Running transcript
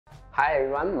Hi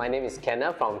everyone, my name is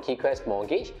Kenneth from Keyquest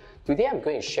Mortgage. Today I'm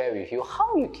going to share with you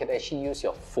how you can actually use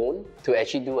your phone to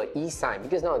actually do an e-sign,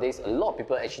 because nowadays a lot of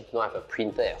people actually do not have a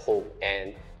printer at home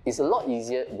and it's a lot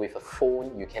easier with a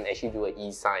phone. You can actually do an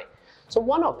e-sign. So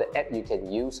one of the apps you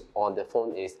can use on the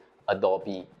phone is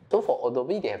Adobe. So for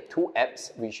Adobe, they have two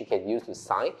apps which you can use to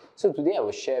sign. So today I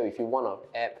will share with you one of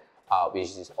the apps which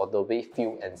is Adobe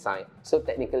Fill Sign. So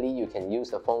technically you can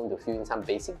use the phone to fill in some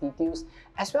basic details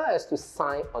as well as to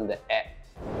sign on the app.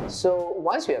 So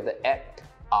once you have the app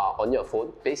on your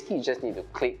phone, basically you just need to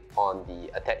click on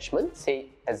the attachment.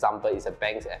 Say example is a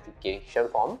bank's application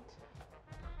form.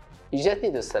 You just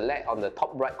need to select on the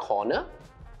top right corner,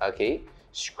 okay,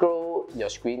 scroll your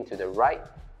screen to the right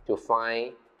to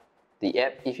find the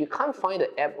app. If you can't find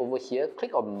the app over here,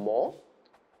 click on more,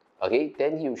 okay,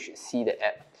 then you should see the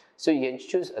app. So you can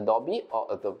choose Adobe or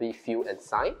Adobe Fill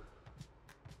Sign.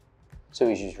 So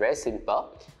which is very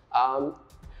simple.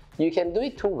 You can do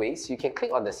it two ways. You can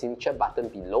click on the signature button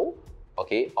below,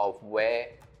 okay, of where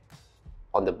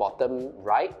on the bottom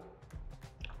right,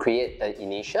 create an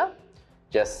initial,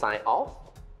 just sign off,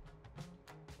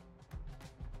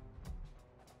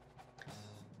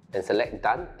 and select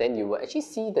done. Then you will actually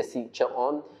see the signature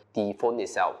on the phone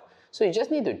itself. So you just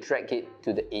need to drag it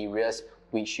to the areas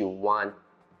which you want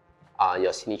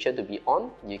your signature to be on.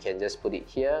 You can just put it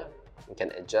here. You can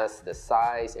adjust the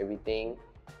size, everything,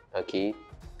 okay,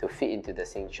 to fit into the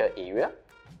signature area.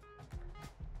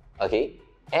 Okay,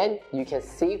 and you can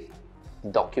save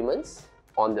documents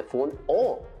on the phone,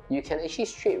 or you can actually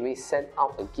straight away send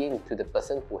out again to the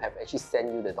person who have actually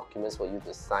sent you the documents for you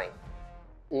to sign.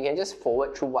 You can just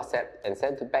forward through WhatsApp and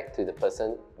send it back to the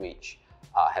person which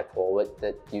have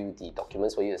forwarded you the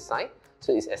documents for you to sign.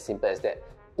 So it's as simple as that.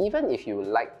 Even if you would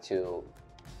like to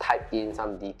type in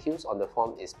some details on the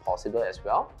form, is possible as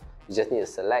well. You just need to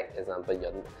select, example,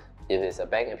 if it's a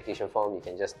bank application form, you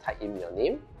can just type in your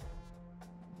name,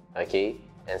 okay,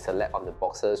 and select on the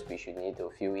boxes which you need to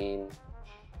fill in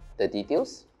the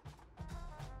details.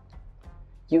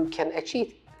 You can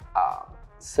actually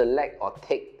select or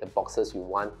take the boxes you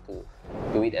want to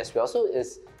do it as well. So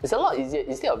it's a lot easier.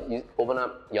 Instead of you open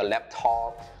up your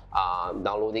laptop,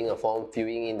 downloading a form,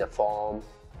 filling in the form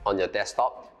on your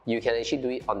desktop, you can actually do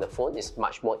it on the phone. It's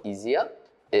much more easier.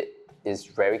 It is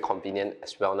very convenient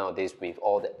as well nowadays with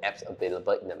all the apps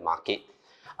available in the market.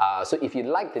 So if you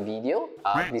like the video,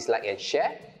 please like and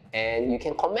share. And you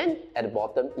can comment at the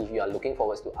bottom if you are looking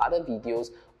forward to other videos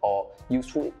or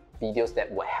useful videos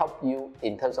that will help you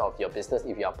in terms of your business.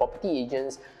 If you are property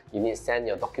agents, you need to send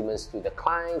your documents to the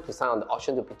client to sign on the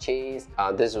option to purchase.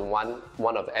 This is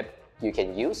one of the apps you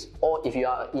can use. Or if you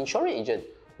are an insurance agent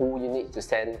who you need to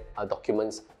send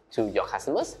documents to your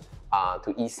customers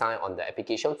to e-sign on the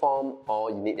application form, or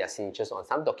you need their signatures on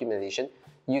some documentation,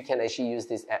 you can actually use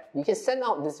this app. You can send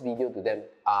out this video to them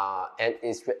and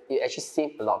it actually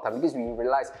saves a lot of time, because we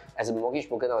realize as a mortgage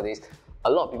broker nowadays, a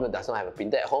lot of people does not have a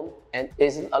printer at home, and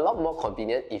it's a lot more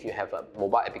convenient if you have a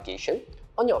mobile application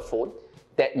on your phone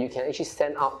that you can actually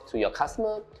send out to your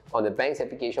customer on the bank's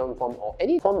application form or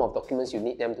any form of documents you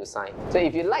need them to sign. So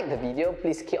if you like the video,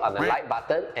 please click on the like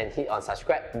button and hit on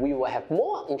subscribe. We will have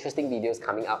more interesting videos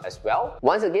coming up as well.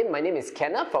 Once again, my name is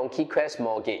Kenneth from Keyquest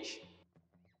Mortgage.